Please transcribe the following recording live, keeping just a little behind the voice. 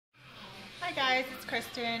Hi guys, it's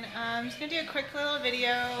Kristen. I'm just going to do a quick little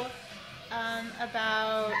video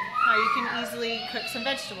about how you can easily cook some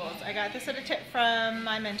vegetables. I got this little tip from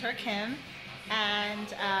my mentor Kim,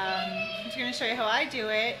 and I'm just going to show you how I do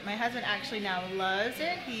it. My husband actually now loves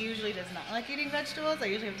it. He usually does not like eating vegetables. I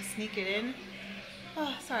usually have to sneak it in.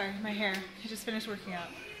 Oh, sorry, my hair. I just finished working out.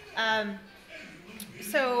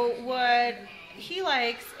 So what he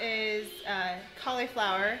likes is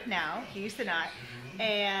cauliflower now. He used to not.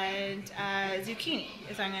 And zucchini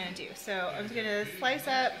is what I'm going to do. So I'm just going to slice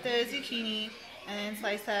up the zucchini and then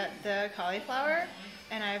slice up the cauliflower.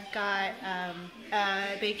 And I've got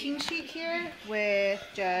a baking sheet here with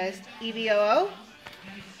just EVOO,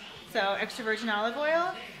 so extra virgin olive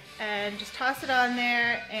oil, and just toss it on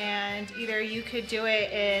there. And either you could do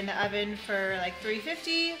it in the oven for like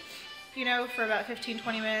 350, you know, for about 15-20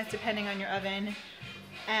 minutes depending on your oven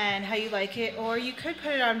and how you like it, or you could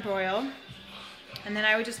put it on broil. And then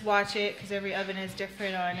I would just watch it because every oven is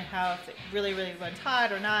different on how if it really runs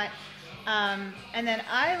hot or not. And then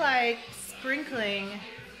I like sprinkling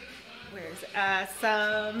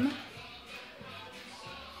some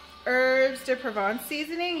herbs de Provence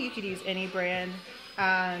seasoning. You could use any brand.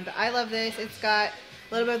 But I love this. It's got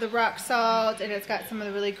a little bit of the rock salt and it's got some of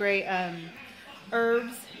the really great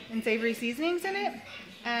herbs and savory seasonings in it.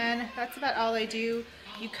 And that's about all I do.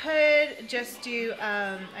 You could just do,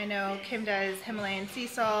 I know Kim does Himalayan sea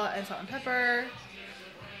salt and salt and pepper.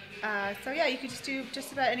 So yeah, you could just do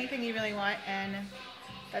just about anything you really want, and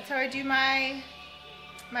that's how I do my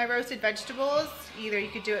roasted vegetables. Either you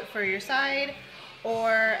could do it for your side,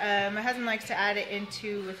 or my husband likes to add it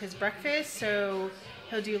into with his breakfast, so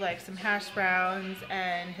he'll do like some hash browns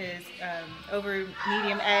and his over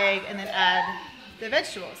medium egg and then add the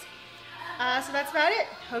vegetables. So that's about it.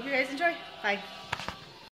 Hope you guys enjoy. Bye.